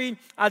adultery,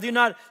 I do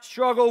not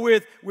struggle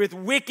with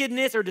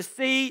wickedness or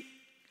deceit.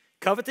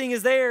 Coveting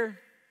is there.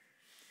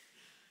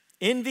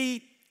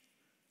 Envy,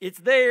 it's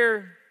there.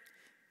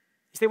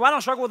 You say, well, I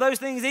don't struggle with those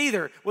things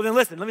either. Well, then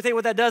listen, let me tell you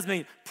what that does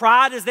mean.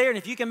 Pride is there, and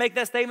if you can make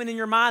that statement in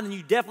your mind, then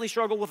you definitely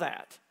struggle with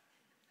that.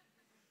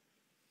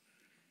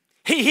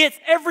 He hits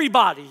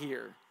everybody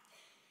here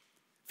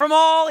from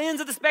all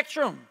ends of the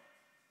spectrum.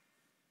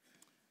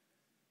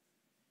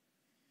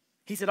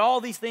 He said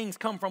all these things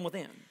come from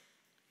within,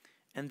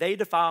 and they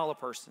defile a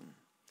person.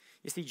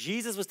 You see,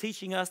 Jesus was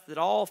teaching us that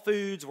all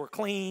foods were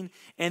clean,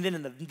 and then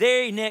in the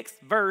very next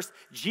verse,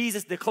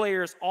 Jesus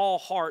declares all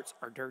hearts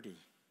are dirty.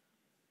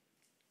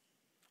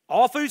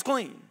 All food's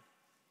clean,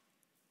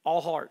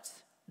 all hearts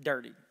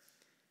dirty.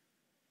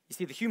 You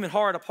see, the human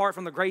heart, apart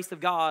from the grace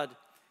of God,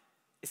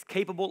 is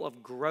capable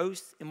of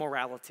gross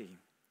immorality.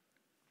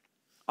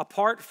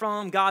 Apart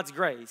from God's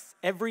grace,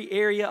 every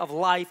area of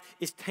life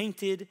is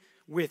tainted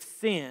with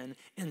sin,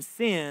 and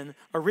sin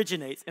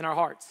originates in our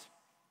hearts.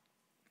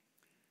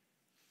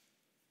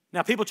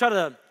 Now, people try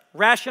to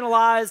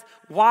rationalize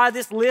why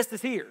this list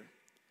is here.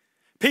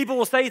 People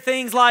will say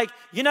things like,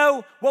 you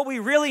know, what we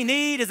really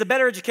need is a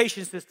better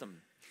education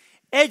system.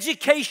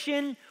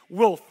 Education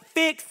will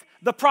fix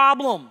the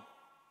problem.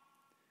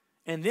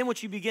 And then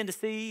what you begin to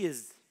see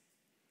is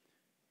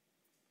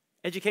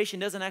education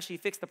doesn't actually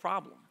fix the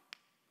problem.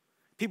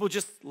 People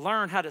just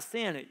learn how to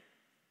sin at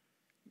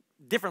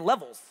different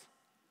levels.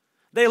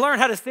 They learn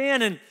how to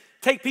sin and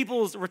take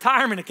people's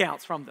retirement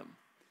accounts from them.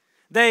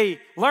 They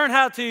learn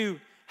how to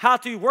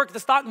work the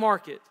stock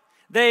market.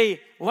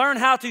 They learn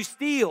how to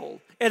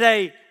steal at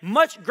a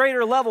much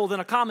greater level than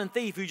a common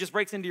thief who just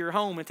breaks into your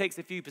home and takes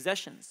a few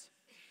possessions.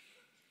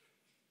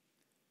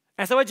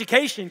 And so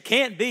education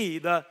can't be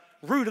the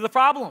root of the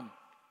problem.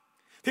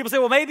 People say,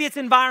 well, maybe it's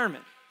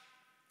environment.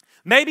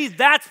 Maybe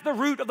that's the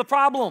root of the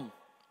problem.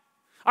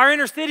 Our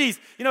inner cities,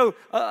 you know,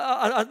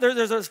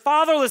 there's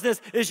fatherlessness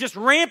is just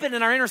rampant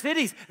in our inner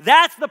cities.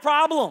 That's the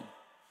problem.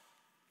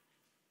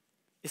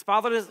 Is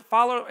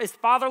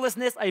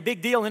fatherlessness a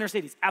big deal in inner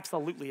cities?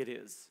 Absolutely it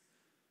is.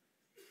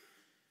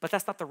 But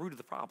that's not the root of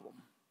the problem.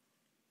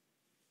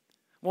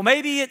 Well,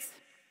 maybe it's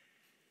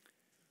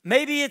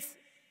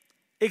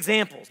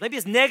examples. Maybe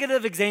it's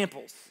negative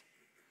examples.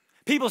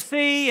 People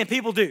see and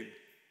people do.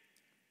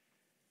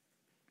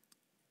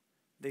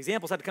 The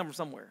examples had to come from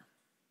somewhere.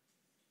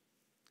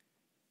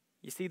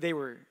 You see,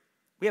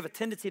 we have a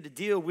tendency to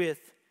deal with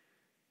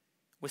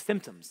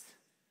symptoms,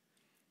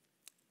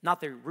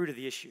 not the root of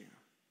the issue.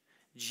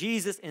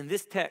 Jesus in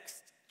this text,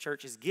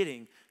 church, is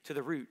getting to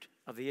the root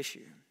of the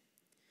issue.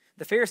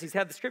 The Pharisees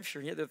had the scripture,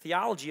 and yet their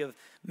theology of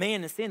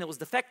man and sin, it was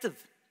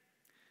defective.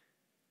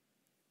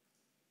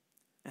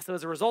 And so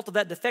as a result of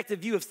that defective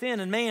view of sin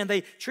and man,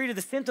 they treated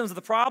the symptoms of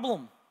the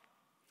problem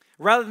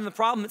rather than the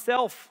problem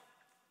itself.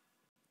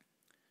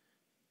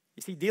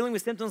 You see, dealing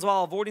with symptoms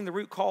while avoiding the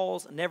root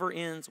cause never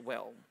ends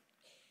well.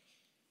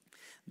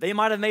 They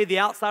might have made the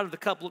outside of the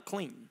cup look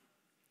clean,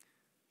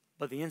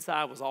 but the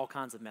inside was all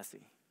kinds of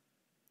messy.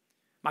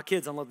 My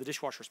kids unload the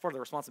dishwasher as part of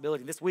their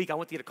responsibility. This week, I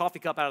went to get a coffee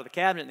cup out of the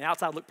cabinet, and the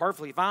outside looked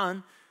perfectly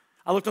fine.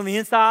 I looked on the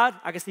inside,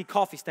 I could see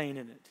coffee stain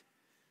in it.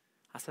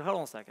 I said, hold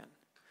on a second.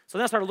 So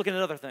then I started looking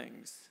at other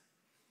things.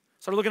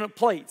 Started looking at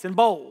plates and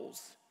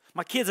bowls.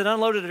 My kids had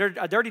unloaded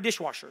a dirty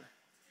dishwasher.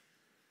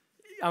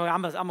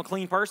 I'm a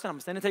clean person. I'm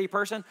a sanitary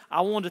person.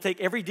 I wanted to take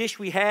every dish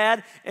we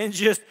had and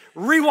just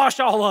rewash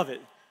all of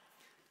it.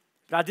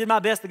 But I did my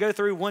best to go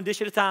through one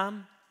dish at a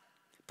time,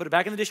 put it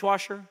back in the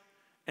dishwasher,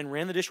 and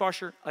ran the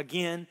dishwasher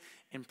again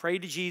and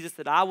prayed to Jesus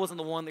that I wasn't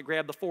the one that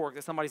grabbed the fork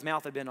that somebody's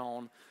mouth had been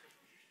on.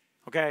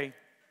 Okay?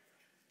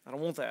 I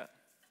don't want that.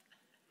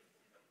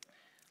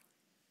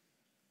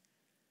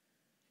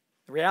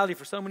 The reality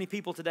for so many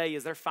people today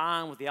is they're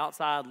fine with the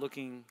outside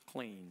looking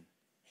clean.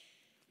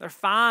 They're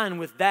fine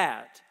with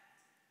that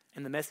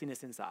and the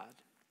messiness inside.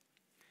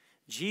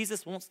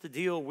 Jesus wants to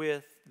deal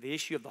with the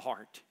issue of the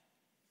heart.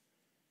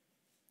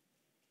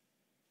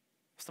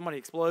 If somebody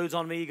explodes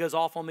on me, goes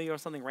off on me, or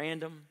something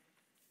random,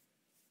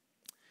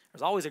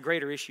 there's always a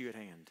greater issue at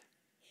hand.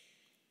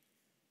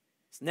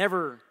 It's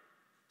never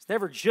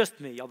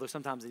just me, although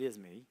sometimes it is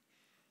me,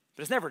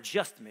 but it's never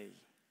just me.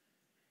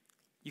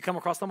 You come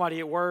across somebody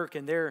at work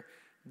and their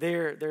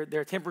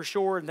temper's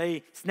short and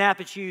they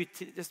snap at you.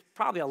 There's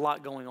probably a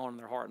lot going on in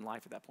their heart and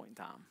life at that point in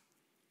time.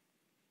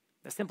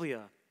 That's simply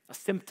a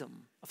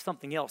symptom of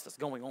something else that's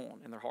going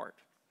on in their heart.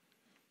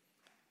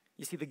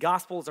 You see, the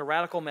gospel is a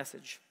radical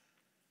message.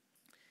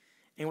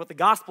 And what the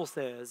gospel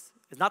says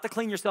is not to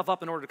clean yourself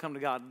up in order to come to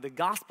God. The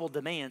gospel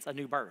demands a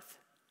new birth,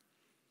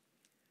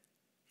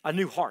 a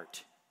new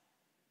heart.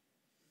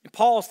 And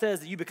Paul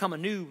says that you become a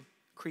new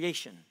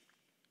creation.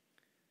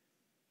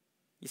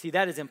 You see,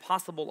 that is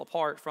impossible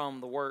apart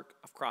from the work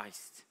of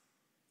Christ.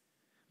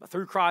 But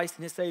through Christ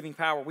and his saving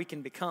power, we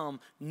can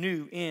become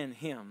new in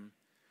him.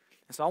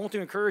 And so I want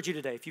to encourage you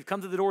today, if you've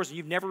come to the doors and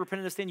you've never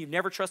repented of sin, you've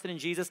never trusted in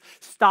Jesus,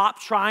 stop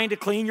trying to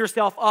clean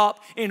yourself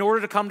up in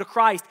order to come to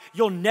Christ.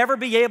 You'll never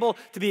be able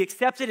to be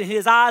accepted in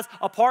his eyes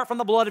apart from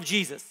the blood of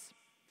Jesus.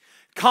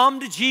 Come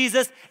to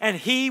Jesus and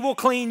he will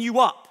clean you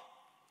up.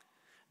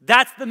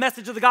 That's the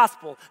message of the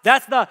gospel.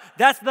 That's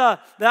the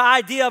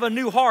idea of a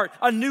new heart,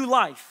 a new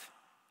life.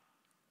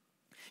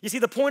 You see,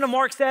 the point of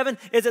Mark 7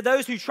 is that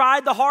those who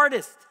tried the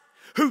hardest,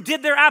 who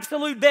did their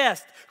absolute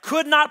best,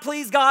 could not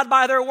please God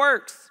by their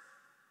works.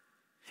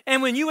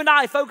 And when you and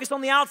I focus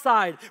on the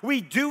outside,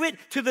 we do it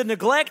to the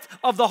neglect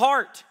of the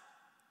heart.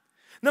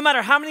 No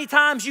matter how many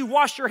times you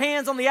wash your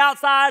hands on the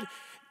outside,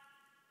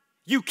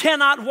 You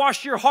cannot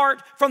wash your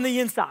heart from the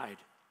inside.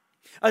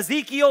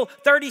 Ezekiel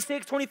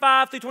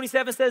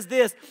 36:25-27 says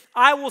this,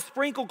 I will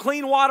sprinkle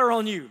clean water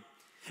on you,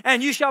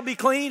 and you shall be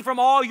clean from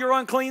all your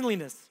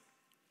uncleanliness.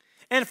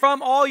 And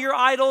from all your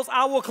idols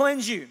I will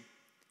cleanse you.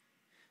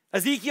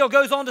 Ezekiel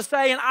goes on to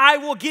say, and I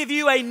will give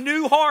you a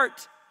new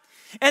heart,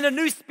 and a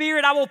new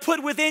spirit I will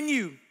put within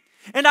you.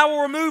 And I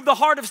will remove the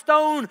heart of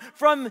stone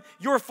from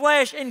your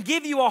flesh and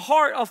give you a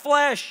heart of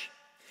flesh.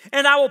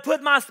 And I will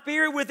put my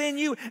spirit within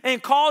you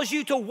and cause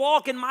you to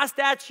walk in my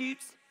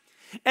statutes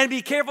and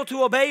be careful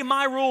to obey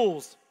my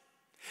rules.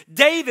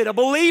 David, a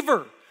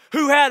believer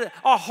who had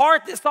a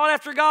heart that sought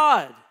after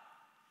God.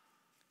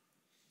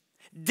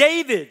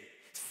 David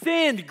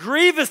sinned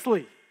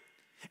grievously.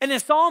 And in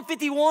Psalm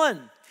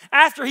 51,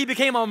 after he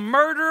became a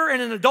murderer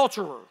and an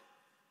adulterer,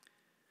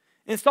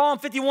 in Psalm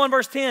 51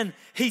 verse 10,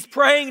 he's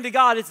praying to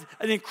God. It's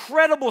an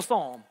incredible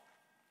psalm.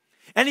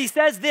 And he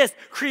says this,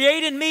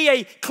 create in me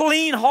a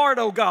clean heart,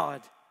 O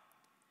God,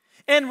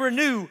 and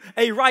renew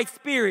a right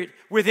spirit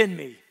within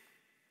me.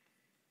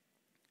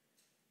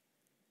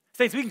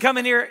 Saints, we can come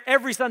in here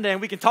every Sunday and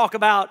we can talk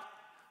about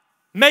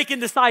making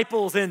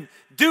disciples and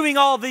doing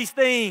all these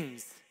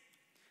things,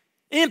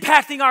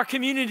 impacting our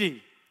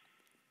community.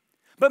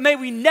 But may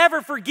we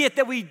never forget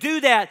that we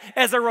do that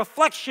as a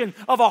reflection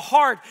of a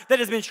heart that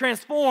has been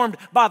transformed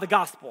by the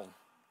gospel.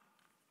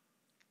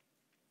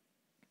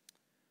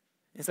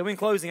 And so in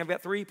closing, I've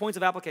got 3 points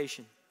of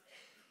application.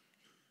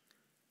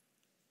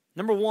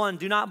 Number 1,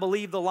 do not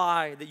believe the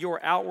lie that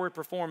your outward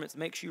performance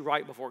makes you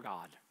right before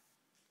God.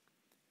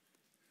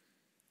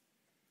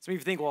 Some of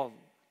you think, well,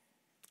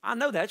 I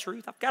know that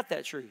truth. I've got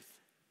that truth.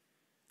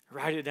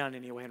 Write it down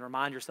anyway and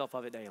remind yourself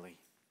of it daily.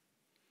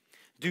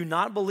 Do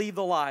not believe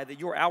the lie that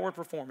your outward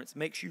performance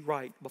makes you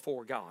right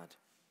before God.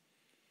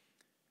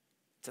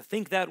 To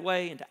think that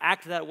way and to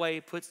act that way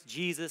puts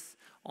Jesus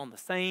on the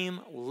same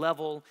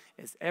level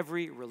as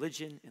every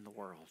religion in the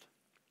world.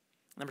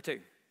 Number 2,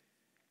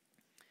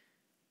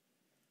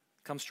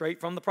 comes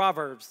straight from the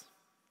Proverbs.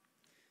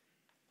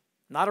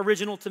 Not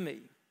original to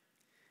me.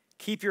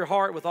 Keep your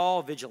heart with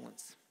all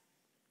vigilance,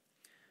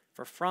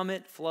 for from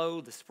it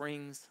flow the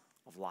springs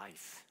of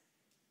life.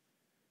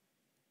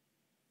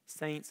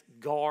 Saints,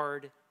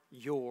 guard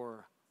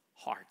your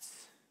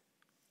hearts.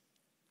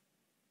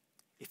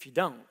 If you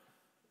don't,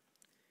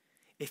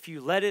 if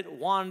you let it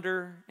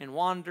wander and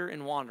wander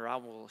and wander, I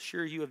will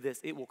assure you of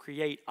this, it will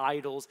create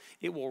idols.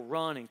 It will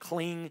run and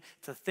cling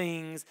to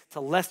things,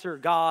 to lesser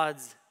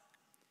gods,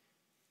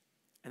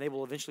 and they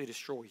will eventually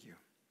destroy you.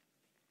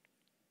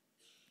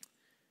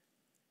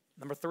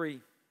 Number 3,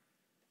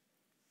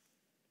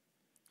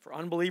 for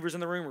unbelievers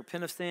in the room,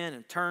 repent of sin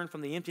and turn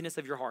from the emptiness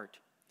of your heart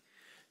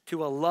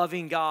to a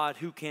loving God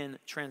who can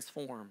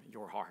transform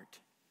your heart.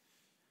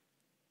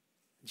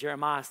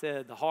 Jeremiah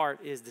said, the heart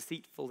is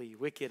deceitfully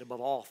wicked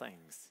above all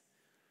things.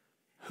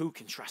 Who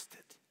can trust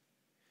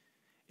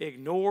it?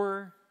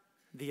 Ignore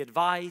the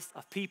advice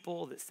of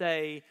people that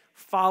say,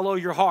 follow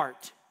your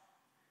heart.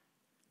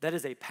 That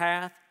is a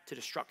path to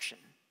destruction.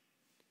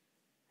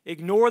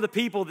 Ignore the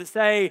people that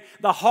say,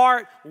 the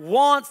heart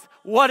wants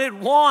what it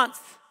wants.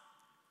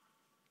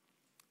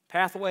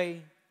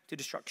 Pathway to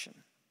destruction.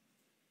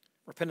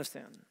 Repent of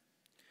sin.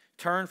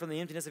 Turn from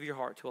the emptiness of your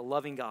heart to a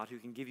loving God who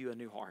can give you a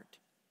new heart.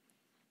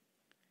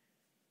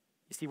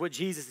 You see, what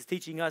Jesus is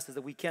teaching us is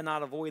that we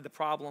cannot avoid the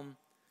problem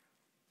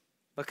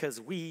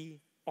because we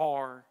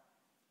are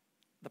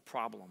the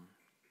problem.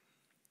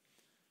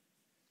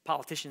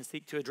 Politicians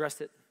seek to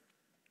address it.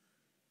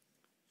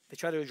 They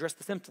try to address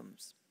the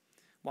symptoms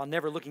while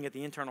never looking at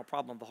the internal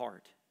problem of the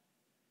heart.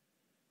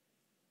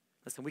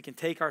 Listen, we can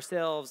take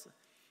ourselves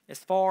as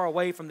far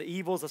away from the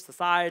evils of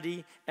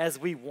society as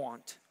we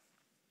want.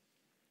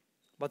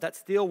 But that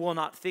still will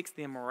not fix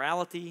the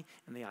immorality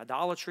and the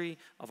idolatry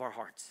of our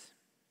hearts.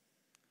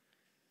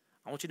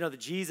 I want you to know that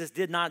Jesus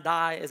did not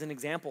die as an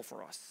example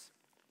for us.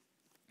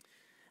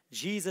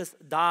 Jesus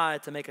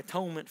died to make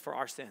atonement for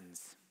our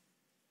sins.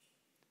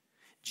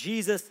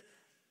 Jesus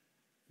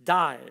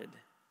died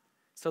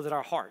so that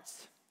our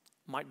hearts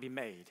might be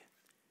made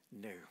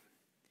new.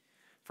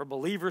 For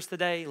believers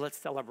today, let's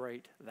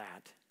celebrate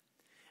that.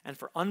 And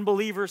for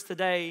unbelievers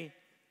today,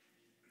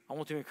 I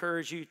want to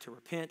encourage you to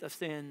repent of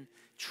sin,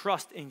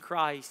 trust in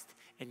Christ,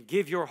 and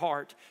give your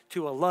heart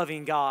to a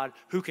loving God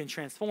who can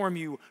transform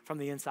you from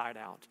the inside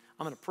out.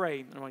 I'm going to pray,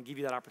 and I want to give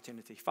you that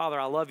opportunity. Father,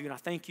 I love you, and I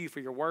thank you for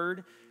your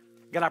word.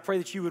 God, I pray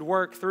that you would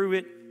work through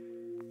it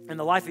in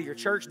the life of your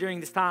church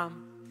during this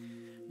time.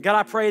 God,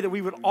 I pray that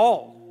we would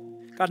all,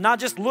 God, not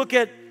just look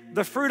at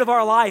the fruit of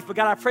our life, but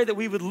God, I pray that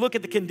we would look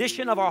at the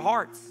condition of our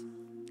hearts.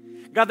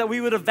 God, that we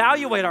would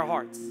evaluate our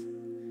hearts.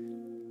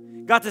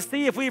 God, to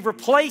see if we've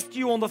replaced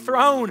you on the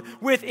throne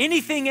with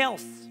anything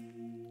else.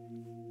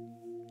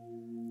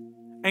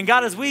 And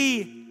God, as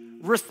we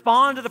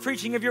respond to the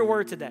preaching of your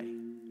word today,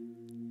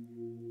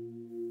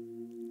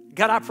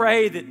 God, I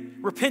pray that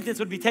repentance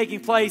would be taking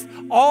place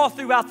all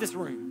throughout this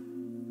room.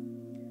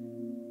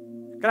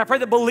 God, I pray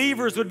that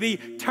believers would be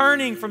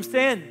turning from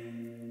sin.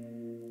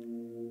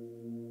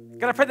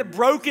 God, I pray that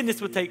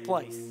brokenness would take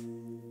place.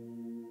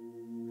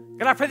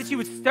 God, I pray that you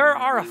would stir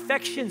our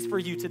affections for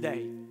you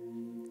today.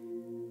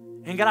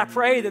 And God, I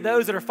pray that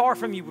those that are far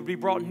from you would be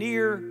brought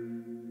near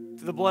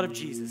to the blood of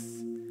Jesus.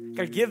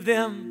 God, give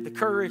them the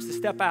courage to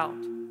step out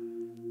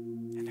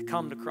and to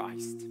come to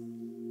Christ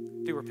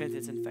through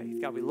repentance and faith.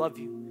 God, we love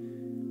you.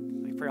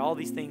 We pray all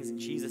these things in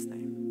Jesus'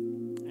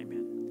 name.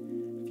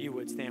 Amen. If you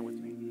would stand with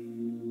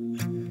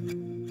me.